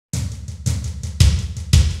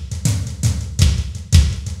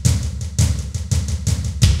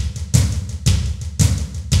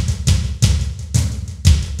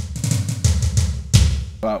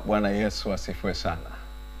Bwana Yesu asifiwe sana.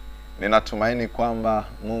 Ninatumaini kwamba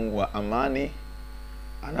Mungu wa amani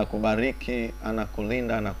anakubariki,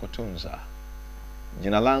 anakulinda, anakutunza.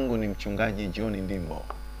 Jina langu ni mchungaji John Ndimbo.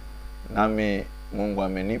 Nami Mungu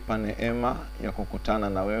amenipa neema ya kukutana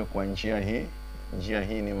na wewe kwa njia hii. Njia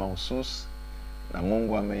hii ni mahususi na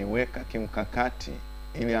Mungu ameiweka kimkakati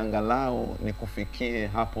ili angalau nikufikie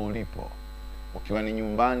hapo ulipo. Ukiwa ni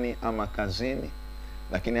nyumbani ama kazini,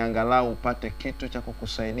 lakini angalau upate kitu cha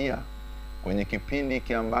kukusaidia kwenye kipindi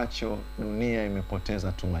hiki ambacho dunia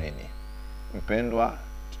imepoteza tumaini. Mpendwa,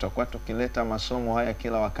 tutakuwa tukileta masomo haya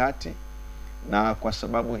kila wakati, na kwa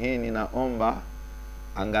sababu hii ninaomba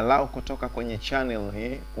angalau kutoka kwenye channel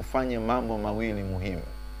hii ufanye mambo mawili muhimu.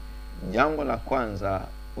 Jambo la kwanza,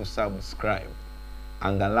 usubscribe.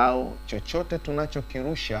 Angalau chochote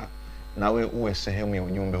tunachokirusha nawe uwe sehemu ya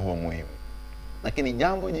ujumbe huo muhimu. Lakini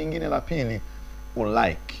jambo jingine la pili,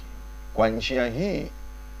 ulike. Kwa njia hii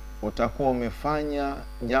utakuwa umefanya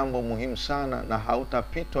jambo muhimu sana na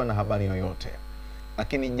hautapitwa na habari yoyote.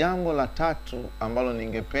 Lakini jambo la tatu ambalo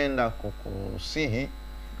ningependa kukusihi,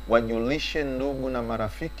 wajulishe ndugu na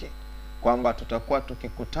marafiki kwamba tutakuwa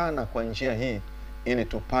tukikutana kwa njia hii ili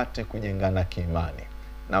tupate kujengana kiimani.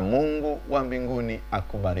 Na Mungu wa mbinguni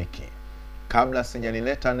akubariki. Kabla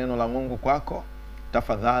sijalileta neno la Mungu kwako,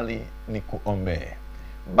 tafadhali nikuombee.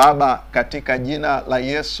 Baba, katika jina la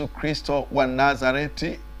Yesu Kristo wa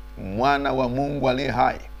Nazareti, mwana wa Mungu aliye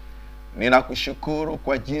hai, ninakushukuru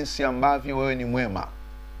kwa jinsi ambavyo wewe ni mwema.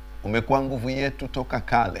 Umekuwa nguvu yetu toka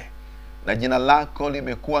kale, na jina lako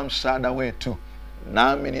limekuwa msaada wetu.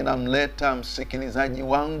 Nami ninamleta msikilizaji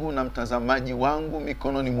wangu na mtazamaji wangu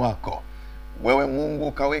mikononi mwako. Wewe Mungu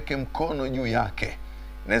ukaweke mkono juu yake.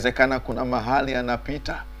 Inawezekana kuna mahali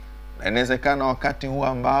anapita, na inawezekana wakati huu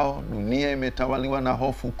ambao dunia imetawaliwa na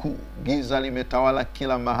hofu kuu, giza limetawala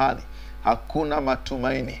kila mahali, hakuna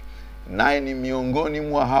matumaini, naye ni miongoni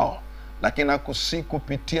mwa hao. Lakini nakusihi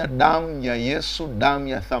kupitia damu ya Yesu, damu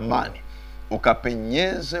ya thamani,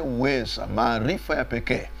 ukapenyeze uweza, maarifa ya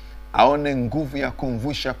pekee, aone nguvu ya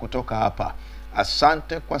kumvusha kutoka hapa.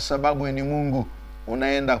 Asante kwa sababu ni Mungu,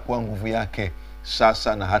 unaenda kwa nguvu yake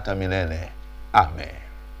sasa na hata milele. Amen.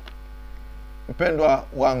 Mpendwa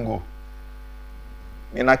wangu,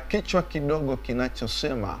 nina kichwa kidogo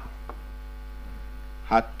kinachosema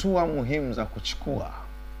hatua muhimu za kuchukua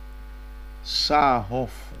saa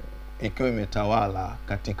hofu ikiwa imetawala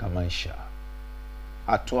katika maisha.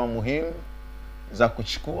 Hatua muhimu za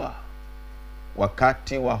kuchukua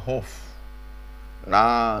wakati wa hofu.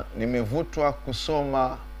 Na nimevutwa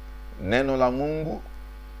kusoma neno la Mungu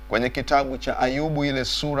kwenye kitabu cha Ayubu, ile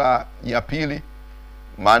sura ya 2,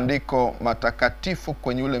 maandiko matakatifu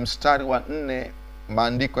kwenye ule mstari wa 4.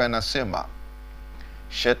 Maandiko yanasema,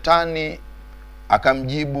 Shetani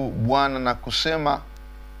akamjibu Bwana na kusema,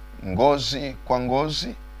 ngozi kwa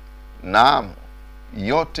ngozi, naam,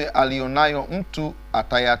 yote alionayo mtu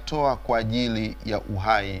atayatoa kwa ajili ya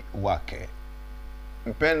uhai wake.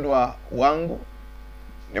 Mpendwa wangu,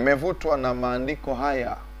 nimevutwa na maandiko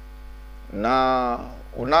haya, na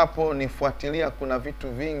unaponifuatilia kuna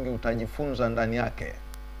vitu vingi utajifunza ndani yake.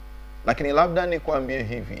 Lakini labda nikwambie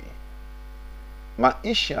hivi,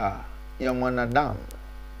 maisha ya mwanadamu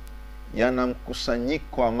yana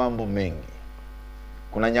mkusanyiko wa mambo mengi.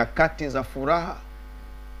 Kuna nyakati za furaha,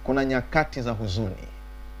 kuna nyakati za huzuni.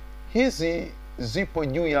 Hizi zipo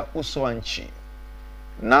juu ya uso wa nchi,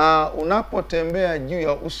 na unapotembea juu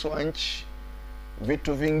ya uso wa nchi,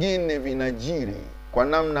 vitu vingine vinajiri kwa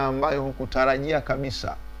namna ambayo hukutarajia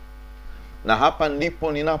kabisa. Na hapa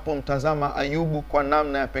ndipo ninapomtazama Ayubu kwa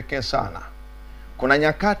namna ya pekee sana. Kuna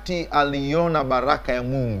nyakati aliona baraka ya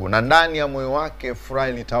Mungu, na ndani ya moyo wake furaha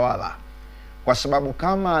ilitawala. Kwa sababu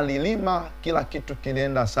kama alilima, kila kitu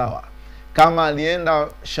kilienda sawa. Kama alienda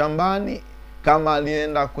shambani, kama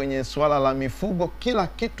alienda kwenye swala la mifugo, kila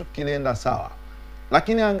kitu kilienda sawa.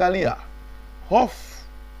 Lakini angalia, hofu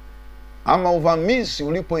ama uvamizi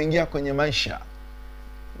ulipoingia kwenye maisha,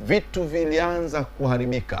 vitu vilianza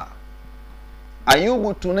kuharibika.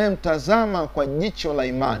 Ayubu tunayemtazama kwa jicho la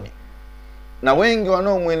imani, na wengi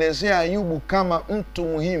wanaomwelezea Ayubu kama mtu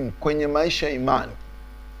muhimu kwenye maisha ya imani,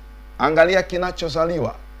 angalia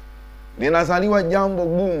kinachozaliwa. Linazaliwa jambo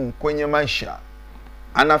gumu kwenye maisha.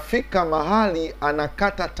 Anafika mahali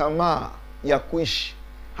anakata tamaa ya kuishi,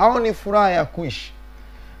 haoni furaha ya kuishi.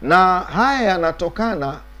 Na haya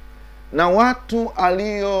yanatokana na watu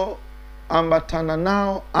alioambatana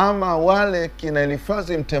nao, ama wale kina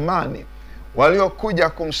Elifazi Mtemani waliokuja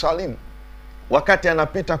kumsalimu wakati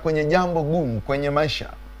anapita kwenye jambo gumu kwenye maisha.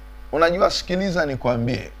 Unajua, sikiliza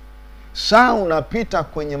nikwambie, saa unapita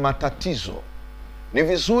kwenye matatizo, ni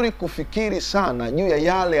vizuri kufikiri sana juu ya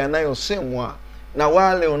yale yanayosemwa na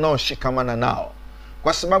wale unaoshikamana nao,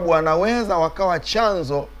 kwa sababu wanaweza wakawa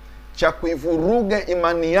chanzo cha kuivuruga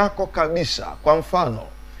imani yako kabisa. Kwa mfano,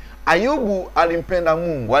 Ayubu alimpenda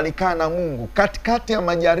Mungu, alikaa na Mungu katikati ya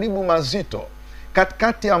majaribu mazito,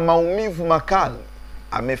 katikati ya maumivu makali.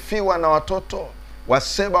 Amefiwa na watoto,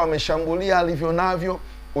 Waseba wameshambulia alivyo navyo,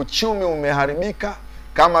 uchumi umeharibika.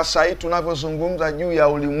 Kama sasa tunavyozungumza juu ya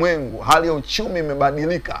ulimwengu, hali ya uchumi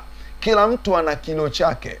imebadilika. Kila mtu ana kilo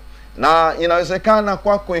chake, na inawezekana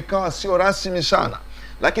kwako ikawa sio rasmi sana,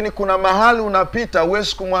 lakini kuna mahali unapita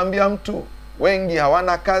huwezi kumwambia mtu. Wengi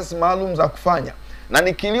hawana kazi maalum za kufanya, na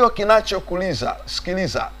ni kilio kinachokuliza.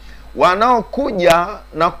 Sikiliza, wanaokuja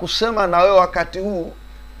na kusema na wewe wakati huu,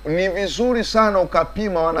 ni vizuri sana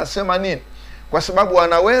ukapima wanasema nini, kwa sababu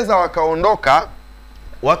wanaweza wakaondoka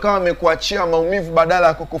wakawa wamekuachia maumivu badala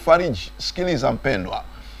ya kukufariji. Sikiliza mpendwa,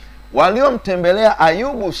 waliomtembelea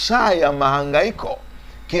Ayubu saa ya mahangaiko,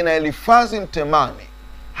 kina Elifazi Mtemani,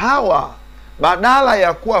 hawa badala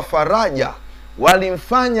ya kuwa faraja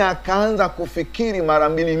walimfanya akaanza kufikiri mara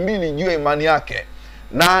mbili juu ya imani yake,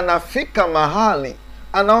 na anafika mahali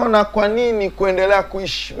anaona kwa nini kuendelea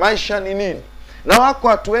kuishi, maisha ni nini. Na wako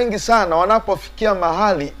watu wengi sana wanapofikia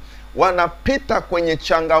mahali wanapita kwenye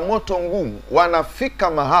changamoto ngumu,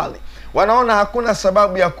 wanafika mahali wanaona hakuna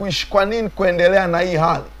sababu ya kuishi. Kwa nini kuendelea na hii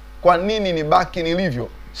hali? Kwa nini nibaki nilivyo?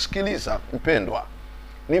 Sikiliza mpendwa,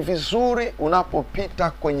 ni vizuri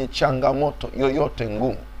unapopita kwenye changamoto yoyote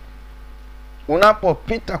ngumu,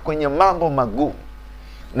 unapopita kwenye mambo magumu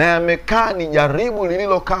na yamekaa ni jaribu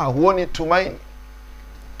lililokaa, huoni tumaini,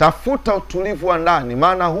 tafuta utulivu wa ndani,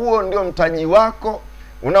 maana huo ndio mtaji wako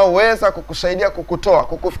unaoweza kukusaidia kukutoa,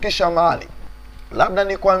 kukufikisha mahali. Labda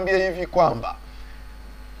nikwambie hivi kwamba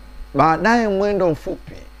baadaye, mwendo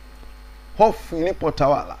mfupi, hofu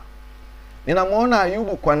ilipotawala, ninamwona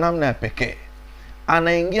Ayubu kwa namna ya pekee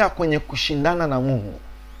anaingia kwenye kushindana na Mungu,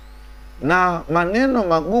 na maneno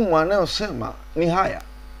magumu anayosema ni haya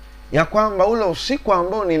ya kwamba ule usiku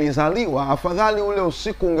ambao nilizaliwa, afadhali ule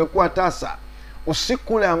usiku ungekuwa tasa,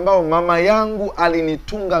 usiku ule ambao mama yangu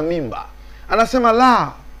alinitunga mimba. Anasema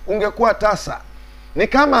la, ungekuwa tasa. Ni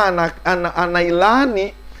kama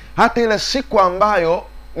anailani hata ile siku ambayo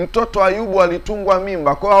mtoto Ayubu alitungwa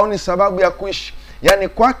mimba, kwa haoni sababu ya kuishi. Yani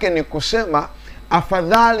kwake ni kusema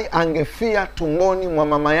afadhali angefia tumboni mwa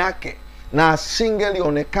mama yake na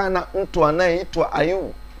asingelionekana mtu anayeitwa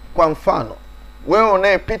Ayubu. Kwa mfano, wewe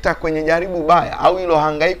unayepita kwenye jaribu baya au hilo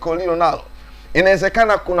hangaiko lilo nalo,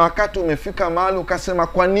 inawezekana kuna wakati umefika mahali ukasema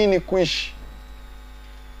kwa nini kuishi?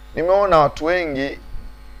 Nimeona watu wengi,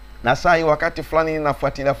 na saa hii wakati fulani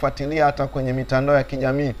ninafuatilia hata kwenye mitandao ya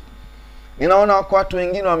kijamii, ninaona watu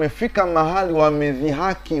wengine wamefika mahali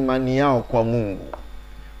wamedhihaki imani yao kwa Mungu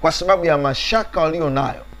kwa sababu ya mashaka walio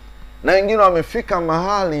nayo, na wengine wamefika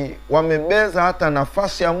mahali wamebeza hata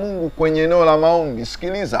nafasi ya Mungu kwenye eneo la maombi.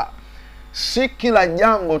 Sikiliza, si kila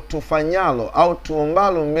jambo tufanyalo au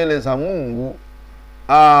tuombalo mbele za Mungu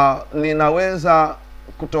linaweza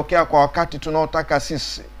kutokea kwa wakati tunaotaka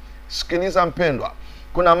sisi. Sikiliza mpendwa,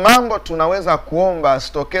 kuna mambo tunaweza kuomba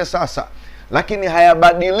asitokee sasa, lakini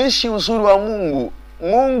hayabadilishi uzuri wa Mungu.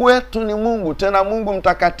 Mungu wetu ni Mungu, tena Mungu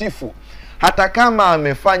mtakatifu. Hata kama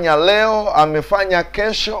amefanya leo, amefanya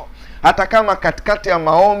kesho, hata kama katikati ya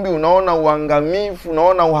maombi unaona uangamivu,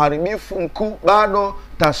 unaona uharibifu mkuu, bado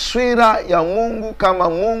taswira ya Mungu kama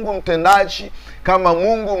Mungu mtendaji, kama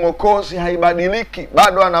Mungu mwokozi haibadiliki.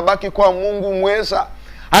 Bado anabaki kwa Mungu mweza.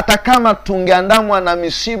 Hata kama tungeandamwa na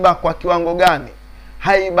misiba kwa kiwango gani,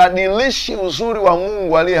 haibadilishi uzuri wa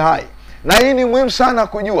Mungu aliye hai. Na hii ni muhimu sana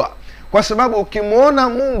kujua, kwa sababu ukimwona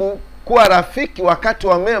Mungu kuwa rafiki wakati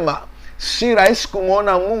wa mema, si rahisi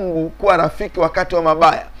kumwona Mungu kuwa rafiki wakati wa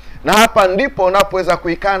mabaya. Na hapa ndipo unapoweza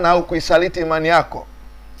kuikana au kuisaliti imani yako.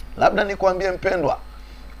 Labda nikwambie mpendwa,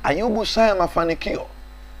 Ayubu saa ya mafanikio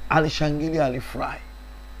alishangilia, alifurahi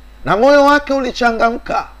na moyo wake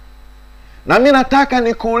ulichangamka. Na mimi nataka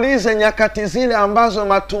nikuulize, nyakati zile ambazo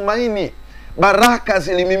matumaini, baraka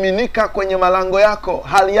zilimiminika kwenye malango yako,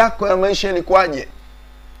 hali yako ya maisha ilikuwaje?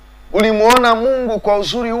 Ulimuona Mungu kwa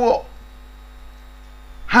uzuri huo?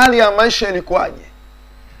 Hali ya maisha ilikuwaje?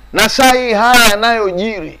 Na saa hii haya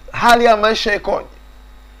yanayojiri, hali ya maisha ikoje?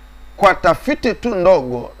 Kwa tafiti tu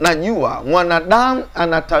ndogo, najua mwanadamu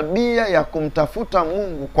ana tabia ya kumtafuta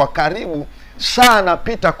Mungu kwa karibu saa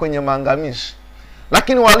anapita kwenye maangamizi.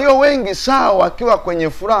 Lakini walio wengi saa wakiwa kwenye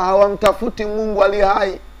furaha hawamtafuti Mungu aliye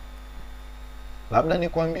hai. Labda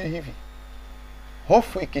nikwambie hivi,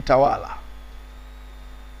 hofu ikitawala,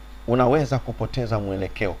 unaweza kupoteza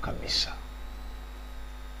mwelekeo kabisa.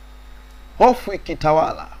 Hofu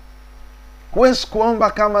ikitawala, Huwezi kuomba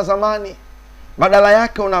kama zamani. Badala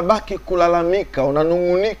yake unabaki kulalamika,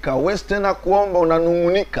 unanungunika. Huwezi tena kuomba,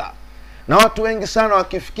 unanungunika. Na watu wengi sana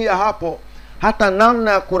wakifikia hapo, hata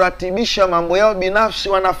namna ya kuratibisha mambo yao binafsi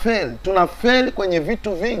wanafeli. Tunafeli kwenye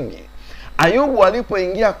vitu vingi. Ayubu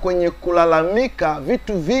alipoingia kwenye kulalamika,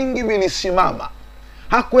 vitu vingi vilisimama.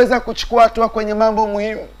 Hakuweza kuchukua hatua kwenye mambo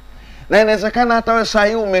muhimu. Na inawezekana hata wewe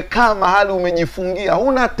sasa umekaa mahali umejifungia,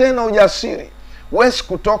 huna tena ujasiri. Huwezi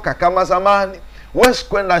kutoka kama zamani. Huwezi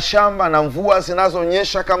kwenda shamba na mvua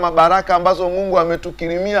zinazonyesha kama baraka ambazo Mungu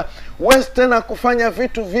ametukirimia. Huwezi tena kufanya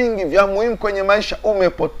vitu vingi vya muhimu kwenye maisha.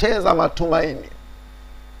 Umepoteza matumaini.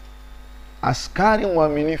 Askari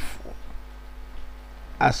mwaminifu,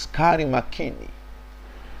 askari makini,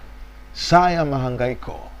 saa ya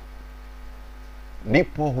mahangaiko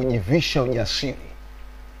ndipo hujivisha ujasiri.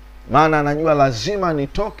 Maana anajua lazima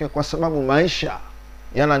nitoke kwa sababu maisha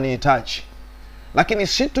yananihitaji. Lakini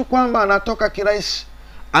si tu kwamba anatoka kirahisi,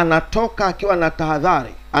 anatoka akiwa na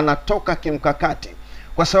tahadhari, anatoka kimkakati,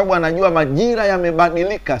 kwa sababu anajua majira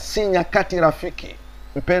yamebadilika, si nyakati rafiki.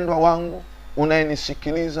 Mpendwa wangu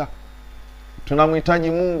unayenisikiliza,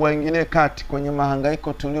 tunamhitaji Mungu aingilie kati kwenye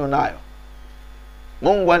mahangaiko tulio nayo.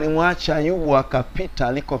 Mungu alimwacha Ayubu akapita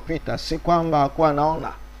alikopita, si kwamba hakuwa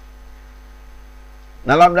anaona.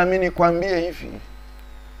 Na labda mimi nikwambie hivi,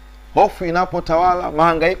 hofu inapotawala,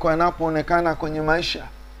 mahangaiko yanapoonekana kwenye maisha,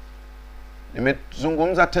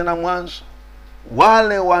 nimezungumza tena mwanzo,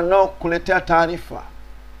 wale wanaokuletea taarifa,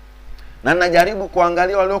 na najaribu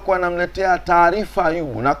kuangalia waliokuwa wanamletea taarifa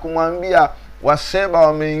Ayubu na kumwambia Waseba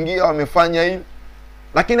wameingia wamefanya hivi,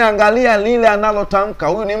 lakini angalia lile analotamka.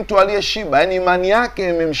 Huyu ni mtu aliyeshiba, yaani imani yake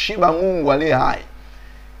imemshiba Mungu aliye hai.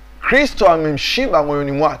 Kristo amemshiba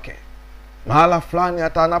moyoni mwake. Mahala fulani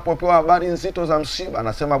hata anapopewa habari nzito za msiba,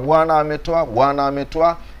 anasema Bwana ametoa, Bwana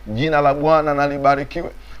ametoa, jina la Bwana na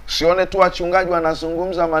libarikiwe. Usione tu wachungaji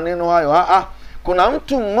wanazungumza maneno hayo. Kuna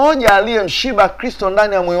mtu mmoja aliyemshiba Kristo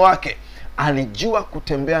ndani ya moyo wake. Alijua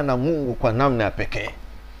kutembea na Mungu kwa namna ya pekee.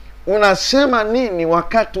 Unasema nini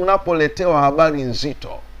wakati unapoletewa habari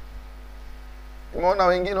nzito? Umeona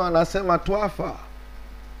wengine wanasema tuafa,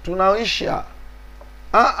 tunaisha.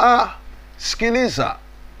 Sikiliza.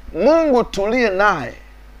 Mungu tulie naye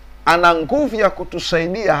ana nguvu ya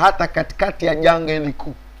kutusaidia hata katikati ya janga hili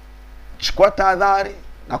kuu. Chukua tahadhari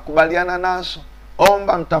na kubaliana nazo.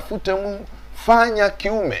 Omba, mtafute Mungu, fanya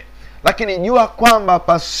kiume. Lakini jua kwamba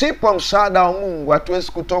pasipo msaada wa Mungu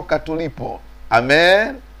hatuwezi kutoka tulipo.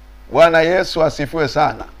 Amen. Bwana Yesu asifiwe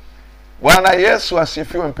sana. Bwana Yesu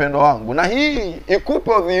asifiwe mpendo wangu. Na hii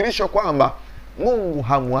ikupe udhihirisho kwamba Mungu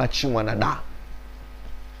hamwachi mwanadamu.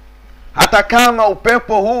 Hata kama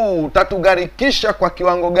upepo huu utatugharikisha kwa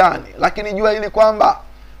kiwango gani, lakini jua hili kwamba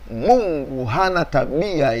Mungu hana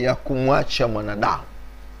tabia ya kumwacha mwanadamu.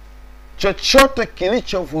 Chochote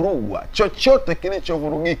kilichovurugwa, chochote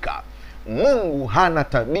kilichovurugika, Mungu hana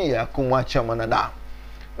tabia ya kumwacha mwanadamu.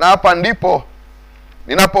 Na hapa ndipo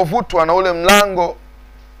ninapovutwa na ule mlango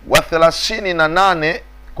wa 38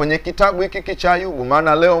 kwenye kitabu hiki cha Ayubu.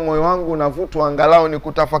 Maana leo moyo wangu unavutwa angalau ni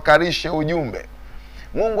kutafakarishe ujumbe.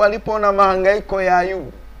 Mungu alipoona mahangaiko ya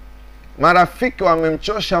Ayubu, marafiki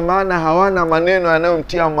wamemchosha, maana hawana maneno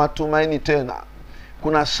yanayomtia matumaini tena.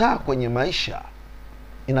 Kuna saa kwenye maisha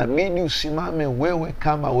inabidi usimame wewe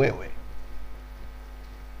kama wewe.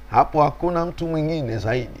 Hapo hakuna mtu mwingine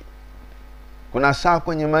zaidi. Kuna saa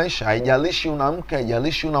kwenye maisha, haijalishi una mke,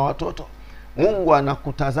 haijalishi una watoto, Mungu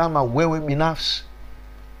anakutazama wewe binafsi.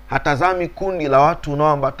 Hatazami kundi la watu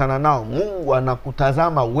unaoambatana nao. Mungu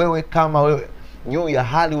anakutazama wewe kama wewe, juu ya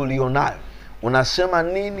hali ulionayo. Unasema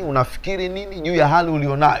nini, unafikiri nini juu ya hali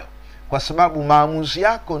ulionayo, kwa sababu maamuzi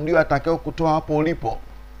yako ndio yatakao kutoa hapo ulipo.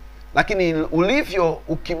 Lakini ulivyo,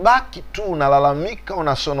 ukibaki tu unalalamika,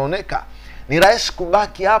 unasononeka, ni rahisi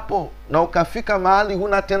kubaki hapo na ukafika mahali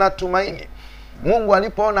huna tena tumaini. Mungu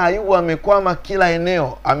alipoona Ayubu amekwama kila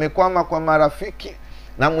eneo, amekwama kwa marafiki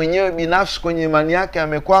na mwenyewe binafsi kwenye imani yake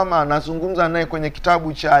amekwama, anazungumza naye kwenye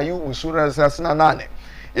kitabu cha Ayubu sura ya 38.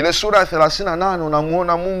 Ile sura ya 38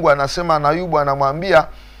 unamuona Mungu anasema na Ayubu, anamwambia,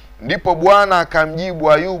 ndipo Bwana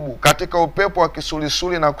akamjibu Ayubu katika upepo wa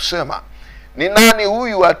kisulisuli na kusema, ni nani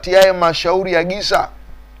huyu atiaye mashauri ya giza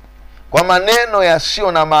kwa maneno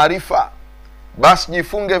yasiyo na maarifa? Basi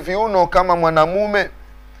jifunge viuno kama mwanamume,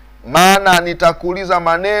 maana nitakuuliza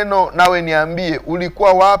maneno nawe niambie,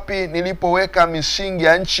 ulikuwa wapi nilipoweka misingi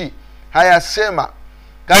ya nchi? Haya sema,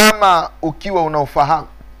 kama ukiwa unaofahamu.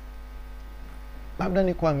 Labda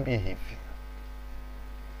nikwambie hivi,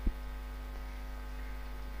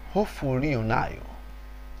 hofu ulio nayo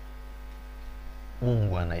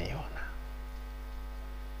Mungu anaiona.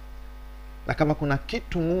 Na kama kuna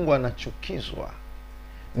kitu Mungu anachukizwa,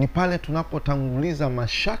 ni pale tunapotanguliza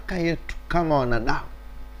mashaka yetu kama wanadamu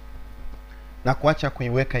na kuacha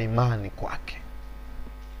kuiweka imani kwake.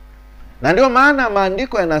 Na ndio maana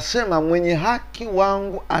maandiko yanasema mwenye haki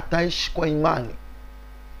wangu ataishi kwa imani.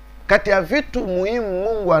 Kati ya vitu muhimu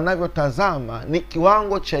Mungu anavyotazama ni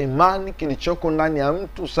kiwango cha imani kilichoko ndani ya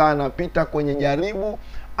mtu saa anapita kwenye jaribu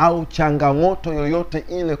au changamoto yoyote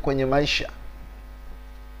ile kwenye maisha.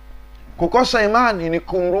 Kukosa imani ni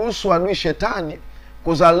kumruhusu adui shetani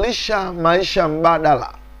kuzalisha maisha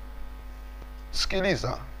mbadala.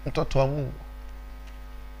 Sikiliza mtoto wa Mungu.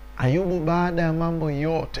 Ayubu baada ya mambo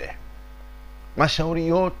yote, mashauri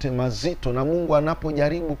yote mazito, na Mungu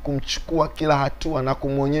anapojaribu kumchukua kila hatua na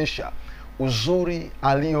kumwonyesha uzuri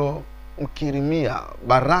aliyomkirimia,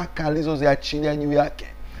 baraka alizoziachilia juu yake,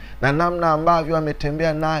 na namna ambavyo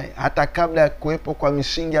ametembea naye hata kabla ya kuwepo kwa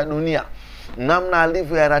misingi ya dunia, namna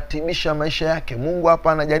alivyoyaratibisha maisha yake. Mungu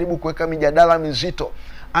hapa anajaribu kuweka mijadala mizito.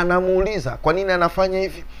 Anamuuliza kwa nini anafanya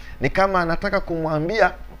hivi. Ni kama anataka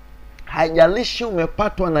kumwambia haijalishi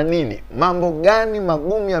umepatwa na nini, mambo gani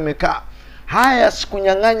magumu yamekaa, haya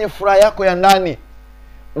sikunyang'anye furaha yako ya ndani.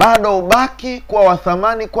 Bado ubaki kuwa wa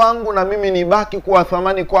thamani kwangu na mimi nibaki kuwa wa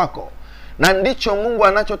thamani kwako. Na ndicho Mungu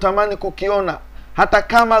anachotamani kukiona. Hata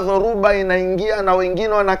kama dhoruba inaingia na wengine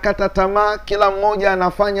wanakata tamaa, kila mmoja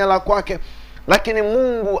anafanya la kwake, lakini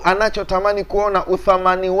Mungu anachotamani kuona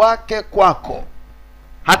uthamani wake kwako.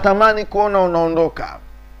 Hatamani kuona unaondoka.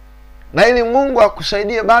 Na ili Mungu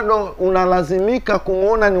akusaidie, bado unalazimika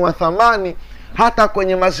kumuona ni wa thamani hata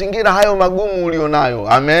kwenye mazingira hayo magumu ulionayo.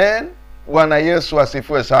 Amen. Bwana Yesu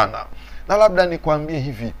asifiwe sana. Na labda nikwambie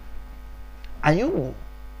hivi, Ayubu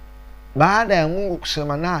baada ya Mungu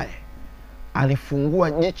kusema naye,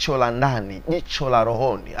 alifungua jicho la ndani, jicho la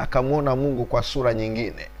rohoni, akamuona Mungu kwa sura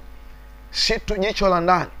nyingine. Si tu jicho la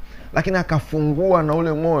ndani, lakini akafungua na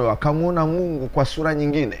ule moyo, akamuona Mungu kwa sura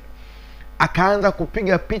nyingine. Akaanza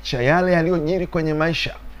kupiga picha yale yaliyojiri kwenye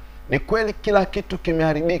maisha. Ni kweli kila kitu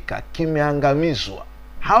kimeharibika, kimeangamizwa.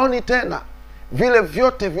 Haoni tena vile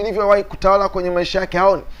vyote vilivyowahi kutawala kwenye maisha yake,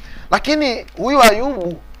 haoni. Lakini huyu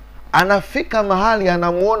Ayubu anafika mahali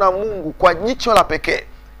anamuona Mungu kwa jicho la pekee.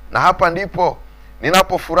 Na hapa ndipo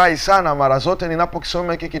ninapofurahi sana mara zote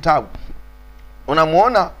ninapokisoma hiki kitabu.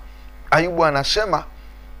 Unamuona Ayubu anasema,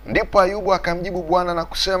 ndipo Ayubu akamjibu Bwana na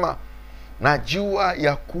kusema, najua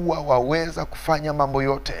ya kuwa waweza kufanya mambo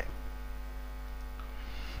yote,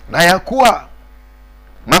 na ya kuwa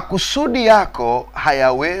makusudi yako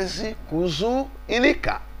hayawezi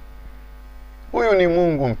kuzuilika. Huyu ni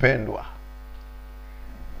Mungu mpendwa.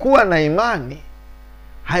 Kuwa na imani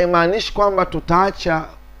haimaanishi kwamba tutaacha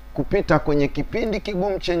kupita kwenye kipindi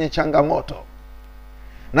kigumu chenye changamoto.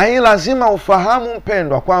 Na hii lazima ufahamu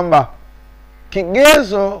mpendwa, kwamba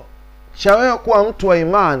kigezo cha wewe kuwa mtu wa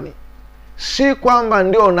imani si kwamba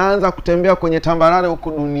ndio unaanza kutembea kwenye tambarare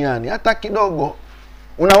huku duniani. Hata kidogo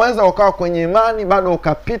unaweza ukawa kwenye imani bado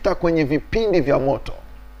ukapita kwenye vipindi vya moto.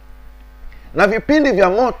 Na vipindi vya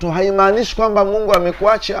moto haimaanishi kwamba Mungu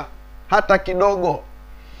amekuacha hata kidogo.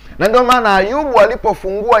 Na ndio maana Ayubu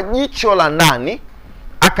alipofungua jicho la ndani,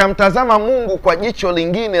 akamtazama Mungu kwa jicho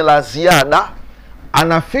lingine la ziada,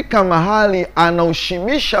 anafika mahali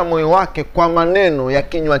anaushibisha moyo wake kwa maneno ya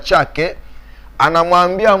kinywa chake.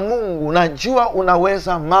 Anamwambia Mungu, najua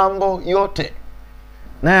unaweza mambo yote,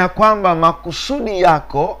 na ya kwamba makusudi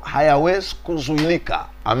yako hayawezi kuzuilika.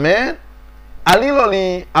 Amen.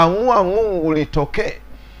 Aliloliamua Mungu litokee,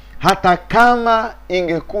 hata kama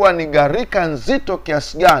ingekuwa ni gharika nzito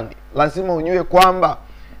kiasi gani, lazima ujue kwamba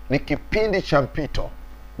ni kipindi cha mpito.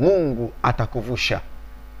 Mungu atakuvusha.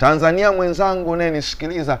 Tanzania mwenzangu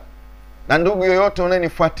unayenisikiliza, na ndugu yoyote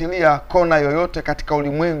unayenifuatilia kona yoyote katika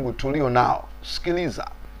ulimwengu tulio nao, sikiliza,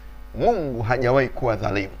 Mungu hajawahi kuwa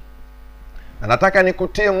dhalimu. Na nataka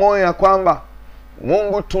nikutie moyo ya kwamba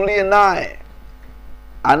Mungu tulie naye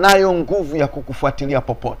anayo nguvu ya kukufuatilia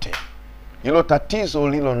popote. Hilo tatizo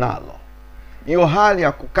ulilo nalo, hiyo hali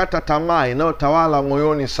ya kukata tamaa inayotawala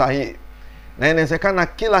moyoni sahihi, na inawezekana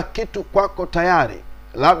kila kitu kwako tayari.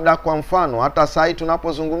 Labda kwa mfano, hata sasa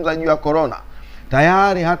tunapozungumza juu ya corona,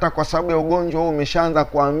 tayari hata kwa sababu ya ugonjwa huu umeshaanza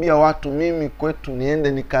kuambia watu, mimi kwetu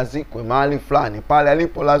niende nikazikwe mahali fulani, pale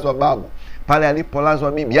alipolazwa babu, pale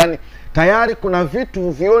alipolazwa bibi. Yani tayari kuna vitu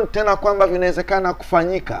vioni tena kwamba vinawezekana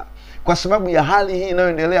kufanyika kwa sababu ya hali hii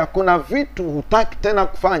inayoendelea. Kuna vitu hutaki tena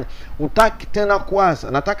kufanya, hutaki tena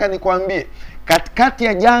kuwaza. Nataka nikwambie, katikati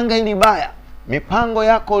ya janga hili baya, mipango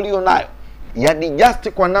yako ulio nayo yadijust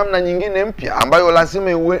kwa namna nyingine mpya, ambayo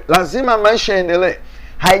lazima maisha yaendelee.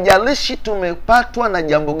 Haijalishi tumepatwa na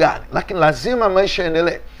jambo gani, lakini lazima maisha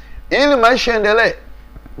yaendelee. Ili maisha yaendelee,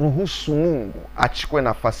 ruhusu Mungu achukue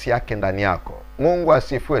nafasi yake ndani yako. Mungu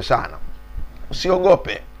asifiwe sana.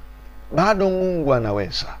 Usiogope. Bado Mungu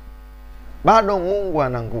anaweza. Bado Mungu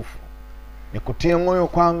ana nguvu. Nikutie moyo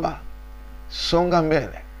kwamba songa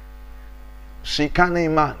mbele. Usikane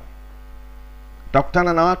imani.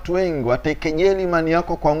 Utakutana na watu wengi wataikejeli imani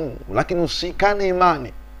yako kwa Mungu, lakini usikane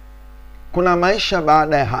imani. Kuna maisha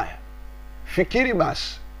baada ya haya. Fikiri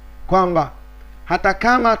basi kwamba hata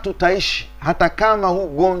kama tutaishi, hata kama huu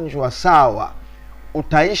ugonjwa sawa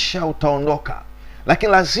utaisha, utaondoka,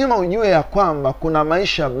 lakini lazima ujue ya kwamba kuna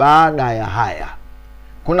maisha baada ya haya.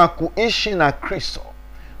 Kuna kuishi na Kristo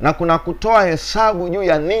na kuna kutoa hesabu juu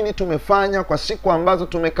ya nini tumefanya kwa siku ambazo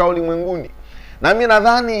tumekaa ulimwenguni. Na mimi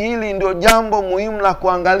nadhani hili ndio jambo muhimu la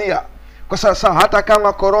kuangalia. Kwa sasa hata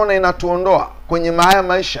kama korona inatuondoa kwenye haya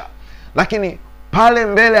maisha, lakini pale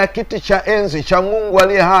mbele ya kiti cha enzi cha Mungu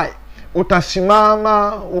aliye hai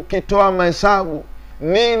utasimama ukitoa mahesabu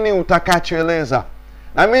nini utakachoeleza.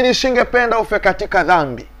 Na mimi nisingependa ufe katika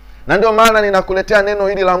dhambi. Na ndio maana ninakuletea neno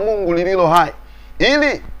hili la Mungu lililo hai,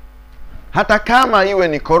 ili hata kama iwe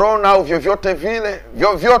ni korona au vyovyote vile,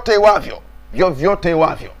 vyovyote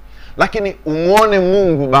iwavyo, lakini umuone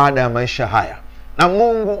Mungu baada ya maisha haya. Na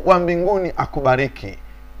Mungu wa mbinguni akubariki.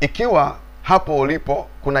 Ikiwa hapo ulipo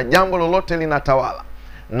kuna jambo lolote linatawala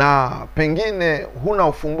na pengine huna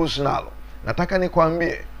ufumbuzi nalo, nataka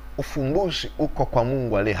nikwambie ufumbuzi uko kwa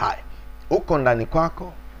Mungu aliye hai. Uko ndani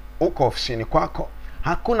kwako, uko ofisini kwako.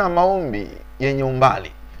 Hakuna maombi yenye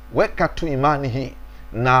umbali. Weka tu imani hii,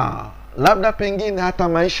 na labda pengine hata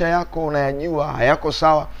maisha yako unayajua hayako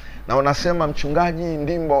sawa na unasema, mchungaji,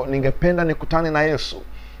 ndimbo ningependa nikutane na Yesu.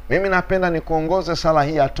 Mimi napenda nikuongoze sala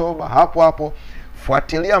hii ya toba. Hapo hapo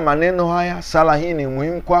fuatilia maneno haya. Sala hii ni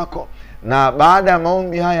muhimu kwako, na baada ya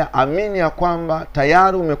maombi haya amini ya kwamba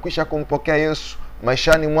tayari umekwisha kumpokea Yesu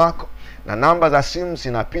maishani mwako. Na namba za simu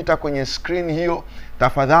zinapita kwenye screen hiyo.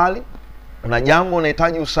 Tafadhali, una jambo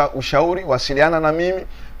unahitaji ushauri, wasiliana na mimi.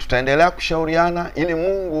 Tutaendelea kushauriana ili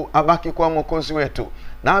Mungu abaki kuwa mwokozi wetu.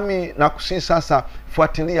 Nami nakusihi sasa,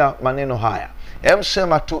 fuatilia maneno haya.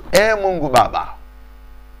 Sema tu, Mungu Baba,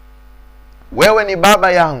 wewe ni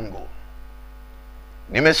baba yangu.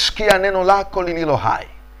 Nimesikia neno lako lililo hai,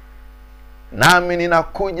 nami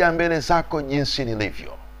ninakuja mbele zako jinsi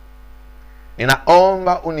nilivyo.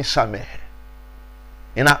 Ninaomba unisamehe.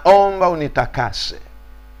 Ninaomba unitakase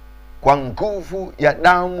kwa nguvu ya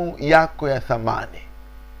damu yako ya thamani.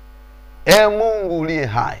 Mungu uliye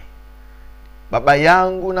hai, baba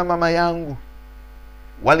yangu na mama yangu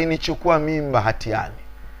walinichukua mimba hatiani,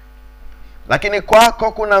 lakini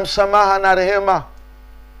kwako kuna msamaha na rehema,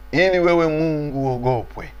 ili wewe Mungu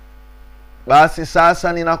uogopwe. Basi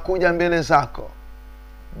sasa ninakuja mbele zako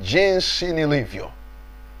jinsi nilivyo.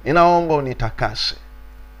 Ninaomba unitakase.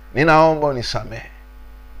 Ninaomba unisamehe.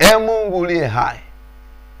 Mungu uliye hai,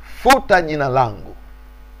 futa jina langu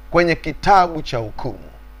kwenye kitabu cha hukumu.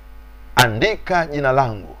 Andika jina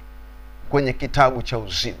langu kwenye kitabu cha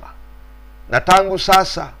uzima. Na tangu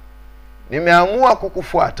sasa nimeamua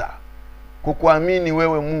kukufuata, kukuamini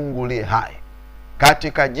wewe Mungu uliye hai.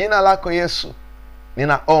 Katika jina lako Yesu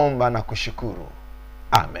ninaomba na kushukuru.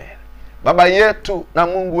 Amen. Baba yetu na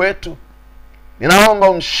Mungu wetu, ninaomba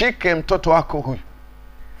umshike mtoto wako huyu.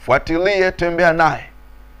 Fuatilie, tembea naye.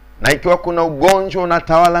 Na ikiwa kuna ugonjwa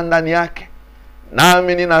unatawala ndani yake,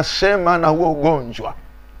 nami ninasema na huo ugonjwa,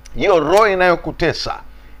 hiyo roho inayokutesa,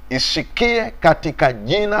 isikie katika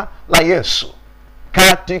jina la Yesu.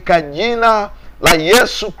 Katika jina la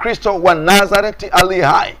Yesu Kristo wa Nazareti aliye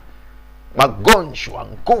hai. Magonjwa,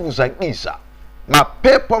 nguvu za giza,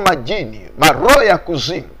 mapepo majini, maroho ya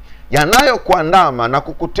kuzimu yanayokuandama na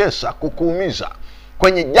kukutesa, kukuumiza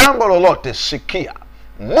kwenye jambo lolote, sikia,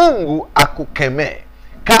 Mungu akukemee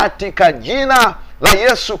katika jina la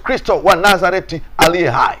Yesu Kristo wa Nazareti aliye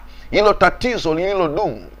hai. Hilo tatizo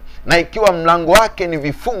lililodumu, na ikiwa mlango wake ni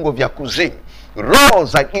vifungo vya kuzimu, roho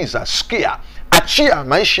za giza, sikia, achia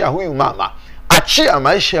maisha ya huyu mama, achia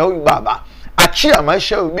maisha ya huyu baba, achia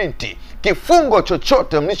maisha ya huyu binti. Kifungo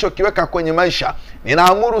chochote mlichokiweka kwenye maisha,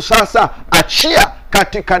 ninaamuru sasa, achia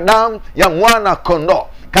katika damu ya mwana kondoo.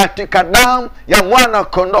 Katika damu ya mwana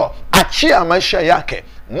kondoo, achia maisha yake.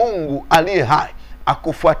 Mungu aliye hai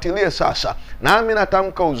akufuatilie sasa. Nami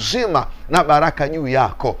natamka uzima na baraka juu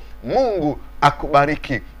yako. Mungu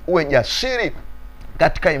akubariki. Uwe jasiri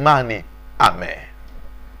katika imani. Amen.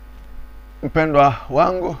 Mpendwa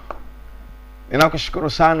wangu, ninakushukuru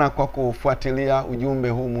sana kwa kufuatilia ujumbe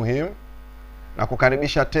huu muhimu, na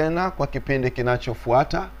kukaribisha tena kwa kipindi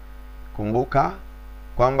kinachofuata. Kumbuka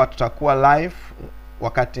kwamba tutakuwa live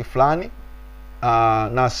wakati fulani,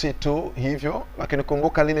 na si tu hivyo, lakini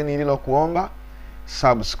kumbuka lile nililokuomba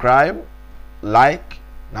subscribe, like,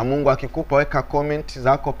 na Mungu akikupa weka comment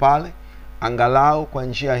zako pale. Angalau kwa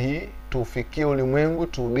njia hii tufikie ulimwengu,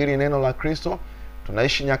 tuhubiri neno la Kristo.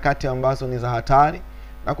 Tunaishi nyakati ambazo ni za hatari.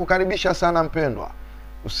 Na kukaribisha sana mpendwa,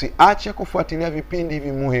 usiache kufuatilia vipindi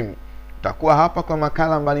hivi muhimu. Tutakuwa hapa kwa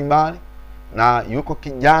makala mbalimbali, na yuko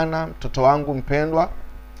kijana mtoto wangu mpendwa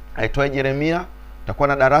aitwaye Jeremia. Tutakuwa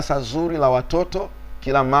na darasa zuri la watoto.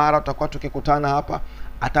 Kila mara tutakuwa tukikutana hapa,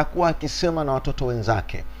 atakuwa akisema na watoto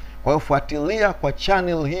wenzake. Kwa hiyo fuatilia kwa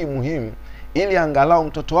channel hii muhimu, ili angalau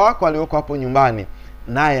mtoto wako aliyoko hapo nyumbani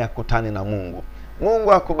naye akutane na Mungu.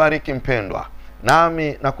 Mungu akubariki mpendwa.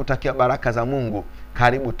 Nami nakutakia baraka za Mungu.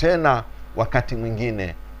 Karibu tena wakati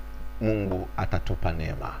mwingine, Mungu atatupa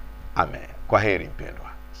neema. Amen. Kwaheri mpendwa.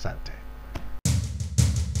 Asante.